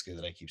things basically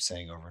that I keep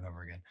saying over and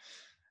over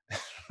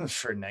again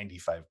for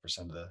 95%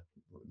 of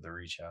the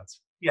reach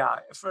outs. Yeah,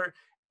 for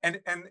and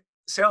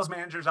sales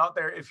managers out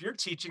there, if you're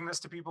teaching this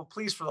to people,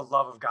 please, for the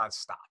love of God,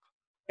 stop.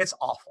 It's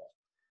awful.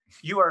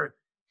 You are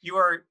you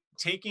are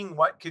taking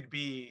what could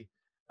be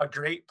a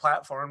great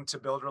platform to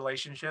build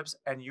relationships,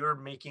 and you're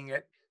making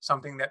it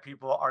something that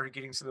people are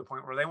getting to the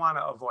point where they want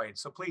to avoid.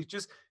 So please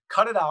just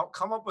cut it out,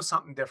 come up with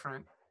something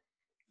different.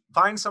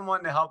 Find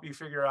someone to help you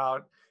figure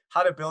out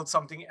how to build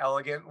something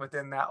elegant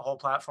within that whole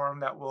platform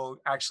that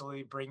will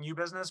actually bring you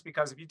business,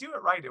 because if you do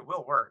it right, it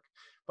will work.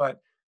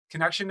 But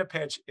connection to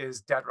pitch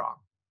is dead wrong,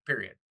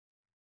 period.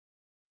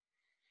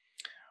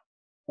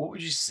 What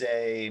would you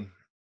say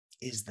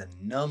is the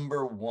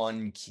number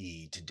one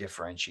key to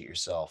differentiate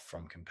yourself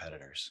from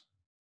competitors?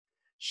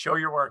 Show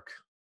your work.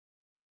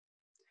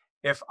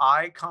 If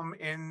I come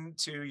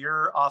into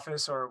your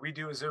office or we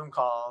do a Zoom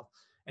call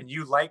and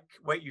you like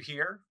what you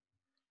hear,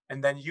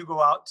 and then you go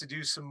out to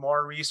do some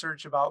more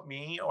research about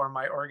me or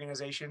my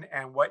organization,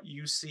 and what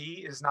you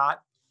see is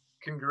not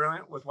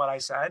congruent with what I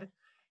said,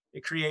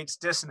 it creates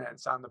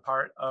dissonance on the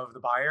part of the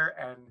buyer.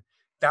 And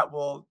that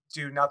will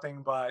do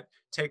nothing but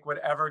take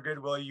whatever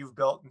goodwill you've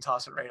built and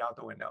toss it right out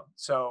the window.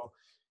 So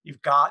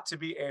you've got to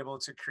be able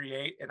to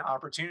create an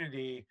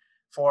opportunity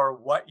for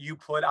what you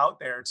put out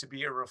there to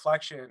be a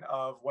reflection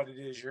of what it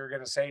is you're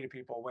going to say to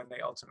people when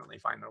they ultimately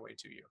find their way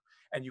to you.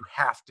 And you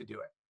have to do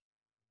it.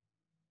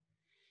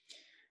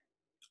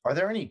 Are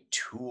there any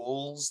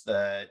tools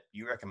that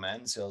you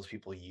recommend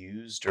salespeople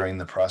use during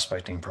the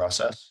prospecting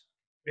process?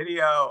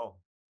 Video,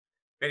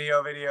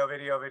 video, video,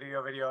 video,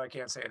 video, video. I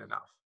can't say it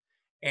enough.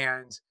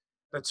 And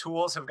the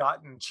tools have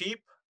gotten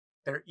cheap.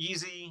 They're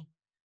easy.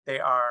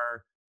 They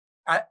are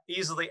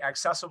easily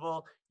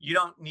accessible. You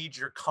don't need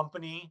your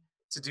company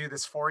to do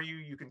this for you.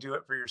 You can do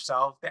it for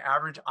yourself. The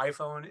average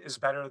iPhone is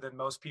better than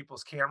most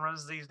people's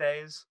cameras these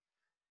days.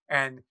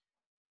 And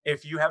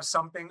if you have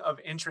something of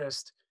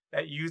interest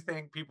that you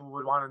think people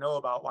would want to know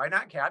about, why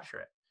not capture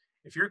it?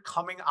 If you're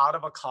coming out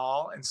of a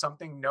call and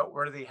something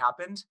noteworthy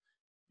happened,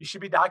 you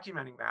should be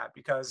documenting that,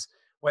 because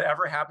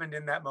whatever happened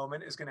in that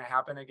moment is going to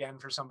happen again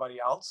for somebody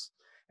else.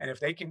 And if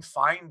they can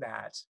find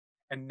that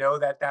and know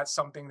that that's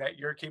something that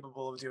you're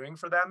capable of doing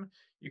for them,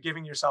 you're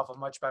giving yourself a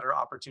much better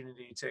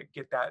opportunity to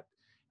get that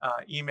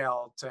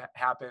email to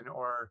happen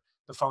or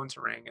the phone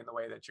to ring in the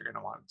way that you're going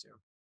to want it to.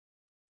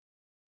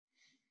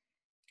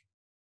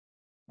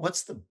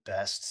 What's the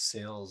best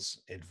sales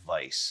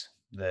advice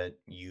that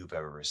you've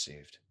ever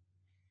received?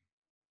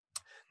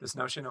 This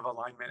notion of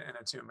alignment and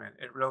attunement,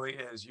 it really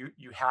is.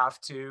 You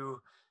have to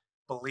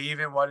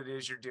believe in what it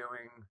is you're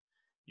doing.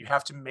 You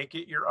have to make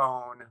it your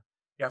own.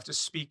 You have to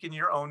speak in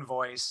your own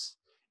voice.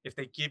 If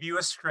they give you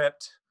a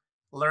script,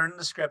 learn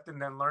the script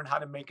and then learn how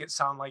to make it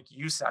sound like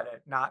you said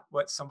it, not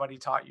what somebody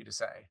taught you to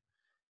say.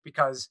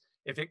 Because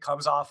if it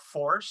comes off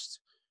forced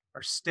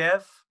or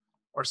stiff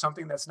or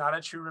something that's not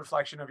a true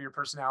reflection of your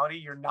personality,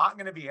 you're not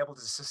going to be able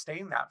to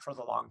sustain that for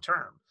the long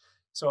term.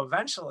 So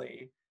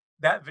eventually,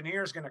 that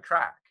veneer is going to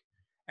crack.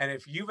 And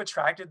if you've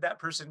attracted that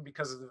person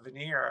because of the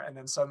veneer and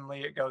then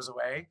suddenly it goes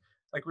away,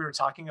 like we were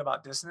talking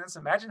about dissonance,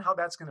 imagine how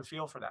that's going to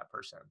feel for that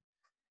person.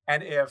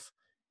 And if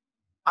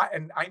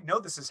and I know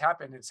this has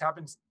happened, it's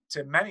happened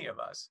to many of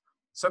us.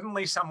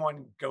 Suddenly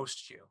someone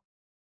ghosts you,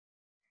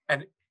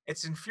 and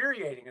it's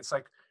infuriating. It's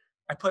like,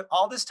 I put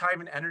all this time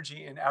and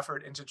energy and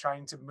effort into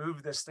trying to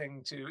move this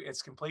thing to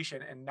its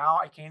completion, and now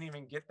I can't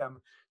even get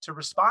them to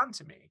respond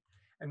to me.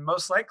 And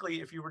most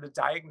likely, if you were to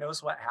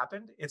diagnose what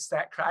happened, it's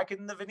that crack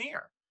in the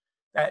veneer,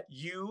 that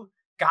you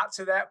got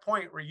to that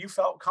point where you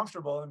felt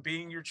comfortable in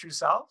being your true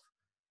self,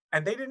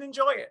 and they didn't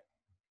enjoy it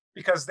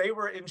because they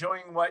were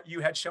enjoying what you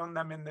had shown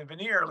them in the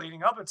veneer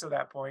leading up until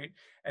that point.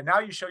 And now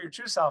you show your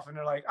true self and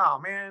they're like, oh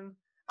man,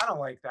 I don't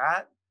like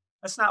that.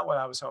 That's not what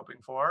I was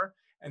hoping for.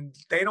 And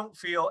they don't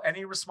feel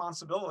any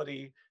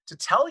responsibility to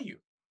tell you.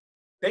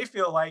 They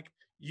feel like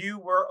you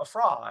were a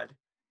fraud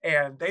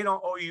and they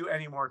don't owe you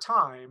any more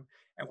time.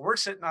 And we're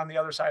sitting on the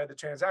other side of the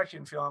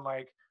transaction feeling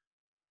like,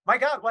 my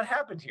God, what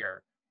happened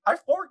here? I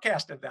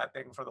forecasted that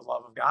thing, for the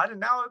love of God, and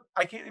now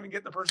I can't even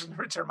get the person to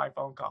return my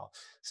phone call.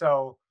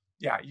 So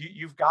yeah,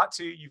 you've got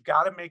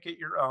to make it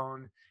your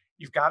own.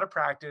 You've got to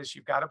practice.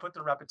 You've got to put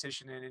the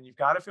repetition in, and you've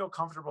got to feel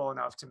comfortable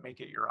enough to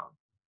make it your own,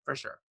 for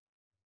sure.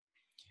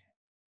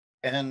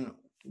 And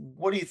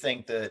what do you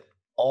think that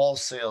all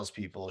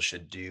salespeople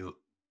should do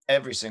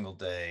every single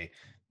day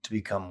to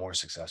become more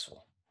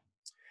successful?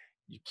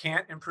 You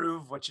can't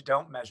improve what you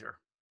don't measure,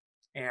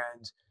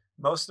 and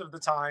most of the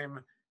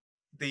time,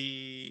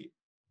 the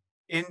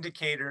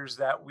indicators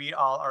that we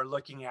all are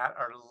looking at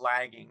are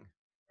lagging,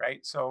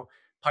 right? So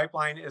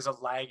pipeline is a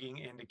lagging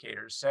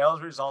indicator.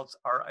 Sales results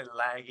are a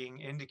lagging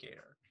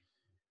indicator.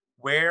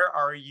 Where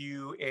are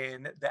you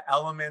in the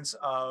elements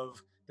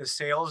of the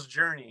sales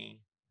journey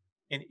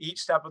in each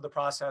step of the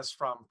process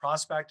from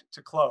prospect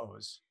to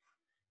close?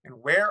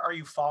 And where are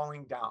you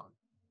falling down?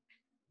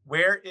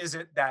 Where is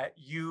it that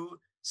you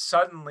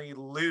suddenly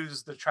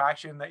lose the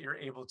traction that you're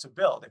able to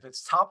build? If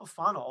it's top of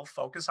funnel,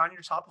 focus on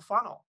your top of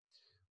funnel.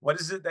 What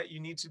is it that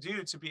you need to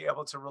do to be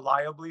able to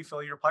reliably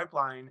fill your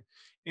pipeline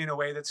in a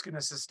way that's going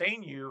to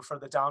sustain you for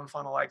the down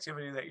funnel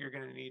activity that you're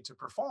going to need to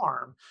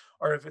perform?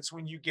 Or if it's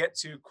when you get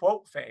to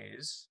quote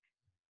phase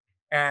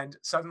and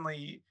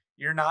suddenly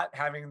you're not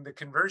having the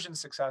conversion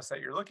success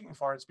that you're looking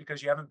for, it's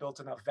because you haven't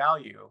built enough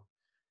value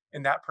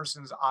in that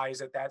person's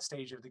eyes at that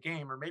stage of the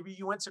game, or maybe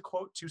you went to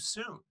quote too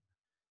soon.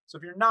 So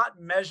if you're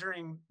not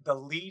measuring the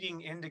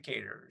leading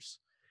indicators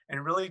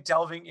and really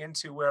delving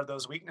into where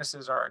those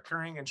weaknesses are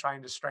occurring and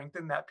trying to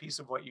strengthen that piece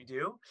of what you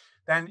do,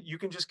 then you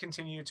can just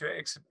continue to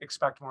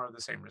expect more of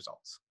the same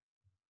results.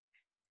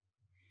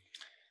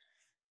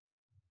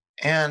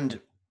 And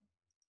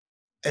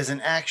as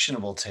an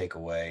actionable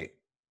takeaway,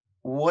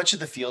 what should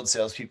the field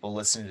salespeople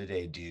listening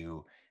today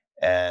do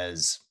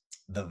as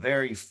the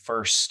very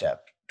first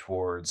step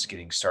towards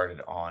getting started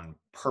on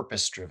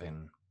purpose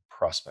driven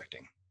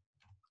prospecting?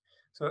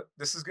 So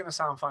this is going to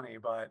sound funny,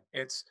 but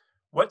it's,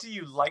 what do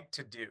you like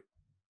to do?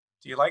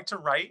 Do you like to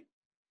write?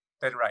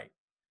 Then write.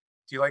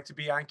 Do you like to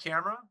be on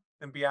camera?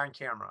 Then be on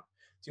camera.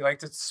 Do you like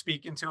to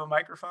speak into a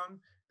microphone?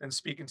 Then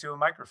speak into a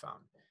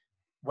microphone.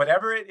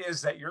 Whatever it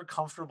is that you're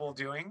comfortable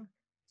doing,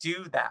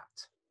 do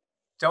that.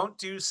 Don't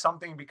do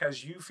something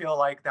because you feel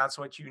like that's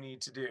what you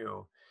need to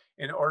do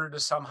in order to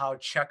somehow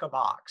check a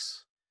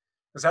box.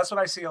 Because that's what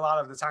I see a lot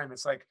of the time.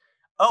 It's like,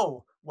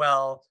 oh,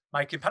 well,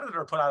 my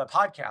competitor put out a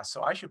podcast,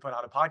 so I should put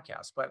out a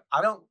podcast. But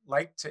I don't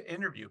like to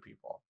interview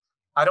people.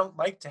 I don't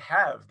like to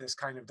have this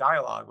kind of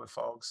dialogue with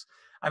folks.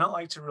 I don't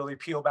like to really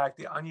peel back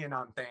the onion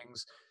on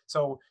things.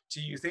 So,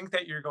 do you think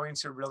that you're going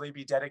to really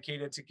be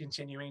dedicated to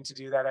continuing to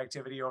do that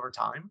activity over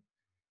time?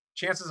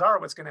 Chances are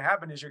what's going to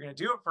happen is you're going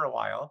to do it for a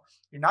while.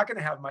 You're not going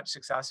to have much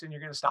success and you're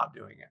going to stop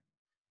doing it.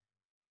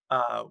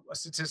 A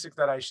statistic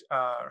that I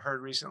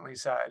heard recently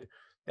said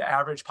the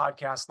average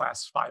podcast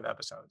lasts 5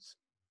 episodes.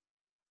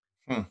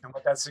 Hmm, And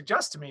what that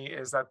suggests to me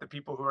is that the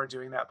people who are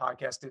doing that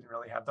podcast didn't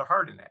really have their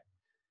heart in it,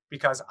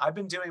 because I've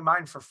been doing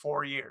mine for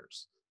 4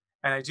 years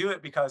and I do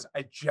it because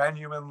I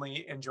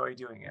genuinely enjoy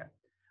doing it.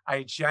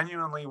 I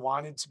genuinely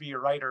wanted to be a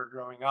writer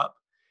growing up.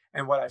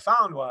 And what I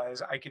found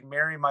was I could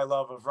marry my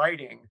love of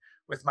writing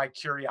with my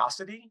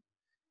curiosity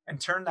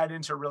and turn that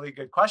into really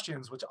good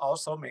questions, which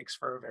also makes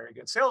for a very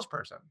good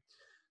salesperson.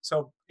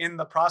 So, in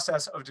the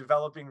process of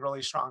developing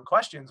really strong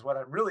questions, what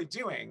I'm really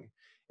doing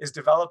is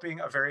developing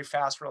a very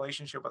fast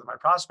relationship with my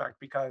prospect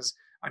because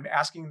I'm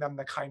asking them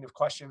the kind of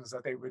questions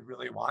that they would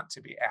really want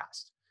to be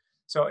asked.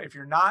 So, if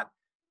you're not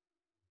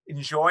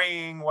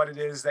enjoying what it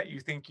is that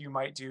you think you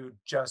might do,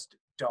 just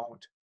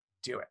don't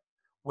do it.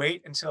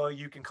 Wait until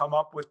you can come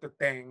up with the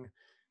thing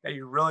that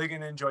you're really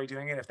going to enjoy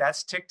doing. And if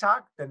that's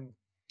TikTok, then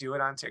do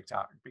it on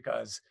TikTok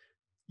because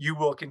you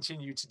will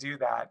continue to do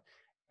that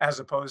as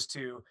opposed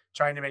to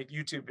trying to make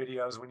YouTube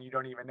videos when you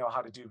don't even know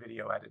how to do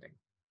video editing.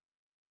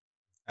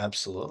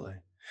 absolutely.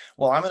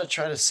 Well, I'm going to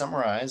try to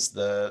summarize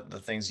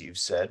the things that you've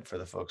said for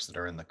the folks that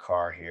are in the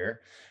car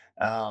here.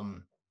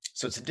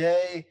 So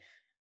today,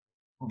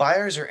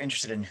 buyers are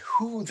interested in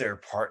who they're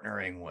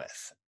partnering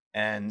with.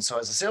 And so,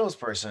 as a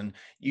salesperson,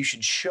 you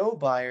should show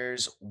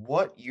buyers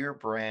what your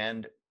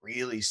brand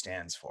really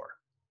stands for.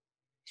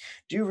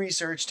 Do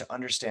research to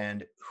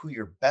understand who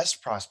your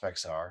best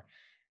prospects are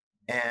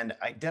and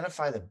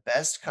identify the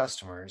best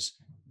customers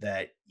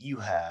that you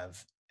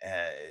have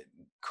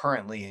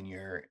currently in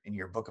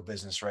your book of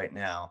business right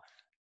now,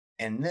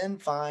 and then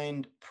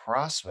find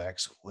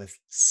prospects with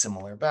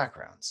similar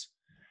backgrounds.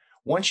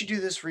 Once you do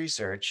this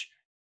research,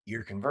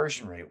 your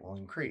conversion rate will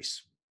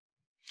increase.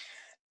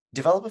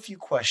 Develop a few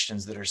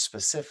questions that are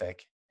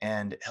specific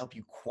and help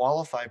you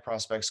qualify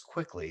prospects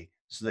quickly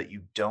so that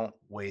you don't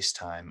waste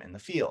time in the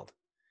field.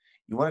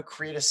 You want to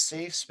create a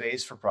safe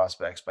space for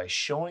prospects by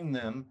showing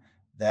them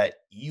that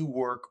you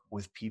work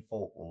with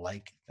people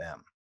like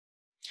them.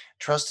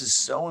 Trust is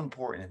so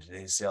important in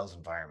today's sales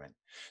environment.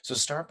 So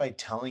start by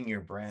telling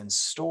your brand's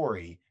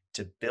story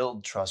to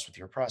build trust with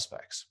your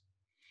prospects.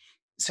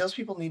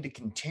 Salespeople need to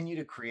continue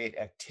to create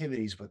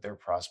activities with their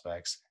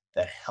prospects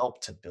that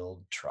help to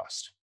build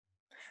trust.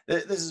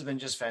 This has been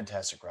just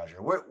fantastic,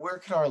 Roger. Where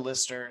can our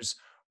listeners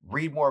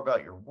read more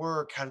about your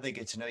work? How do they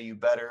get to know you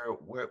better?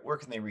 Where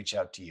can they reach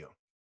out to you?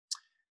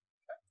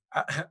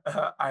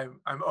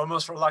 I'm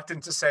almost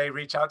reluctant to say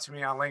reach out to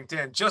me on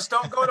LinkedIn. Just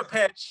don't go to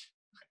pitch.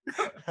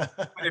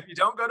 But if you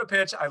don't go to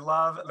pitch, I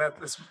love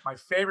that. This is my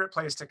favorite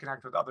place to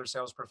connect with other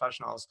sales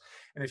professionals.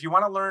 And if you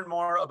want to learn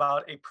more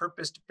about a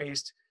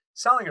purpose-based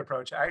selling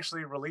approach, I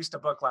actually released a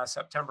book last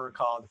September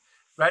called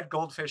Red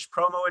Goldfish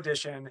Promo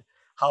Edition: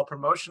 How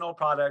Promotional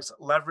Products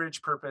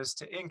Leverage Purpose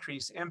to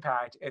Increase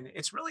Impact. And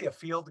it's really a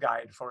field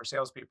guide for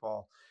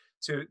salespeople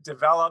to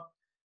develop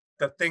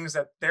the things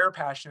that they're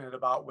passionate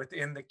about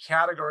within the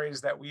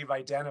categories that we've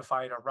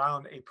identified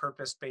around a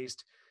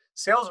purpose-based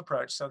sales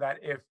approach, so that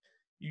if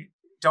you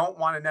don't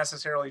want to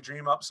necessarily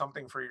dream up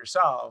something for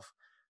yourself,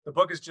 the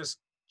book is just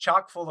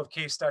chock full of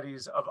case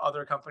studies of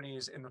other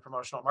companies in the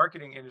promotional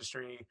marketing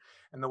industry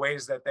and the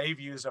ways that they've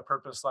used a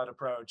purpose-led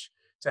approach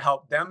to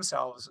help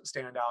themselves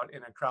stand out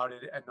in a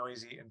crowded and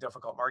noisy and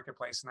difficult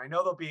marketplace. And I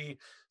know there'll be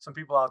some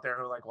people out there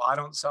who are like, well, I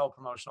don't sell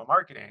promotional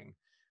marketing.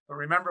 But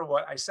remember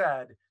what I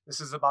said,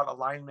 this is about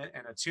alignment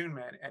and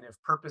attunement. And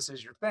if purpose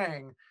is your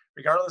thing,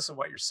 regardless of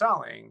what you're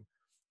selling,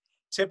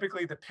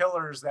 typically the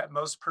pillars that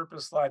most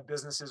purpose led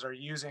businesses are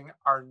using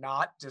are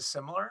not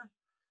dissimilar.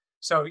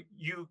 So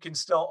you can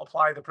still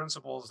apply the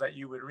principles that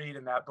you would read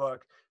in that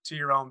book to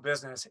your own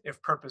business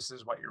if purpose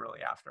is what you're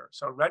really after.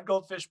 So Red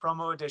Goldfish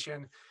Promo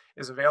Edition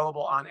is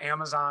available on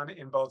Amazon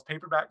in both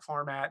paperback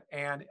format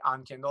and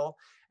on Kindle.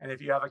 And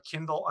if you have a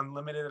Kindle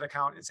Unlimited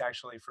account, it's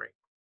actually free.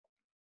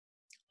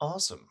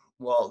 Awesome.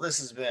 Well, this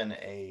has been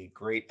a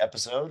great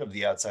episode of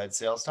the Outside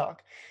Sales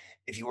Talk.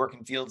 If you work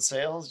in field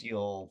sales,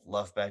 you'll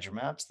love Badger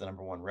Maps. The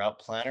number one route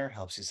planner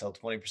helps you sell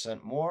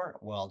 20% more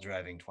while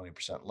driving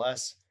 20%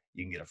 less.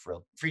 You can get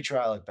a free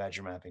trial at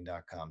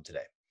badgermapping.com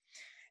today.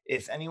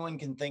 If anyone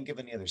can think of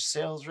any other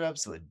sales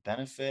reps that would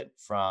benefit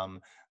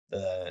from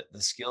the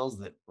skills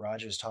that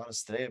Roger's taught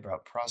us today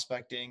about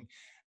prospecting,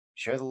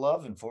 share the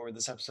love and forward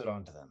this episode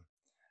on to them.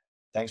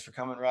 Thanks for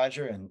coming,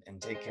 Roger,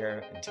 and take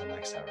care until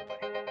next time,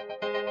 everybody.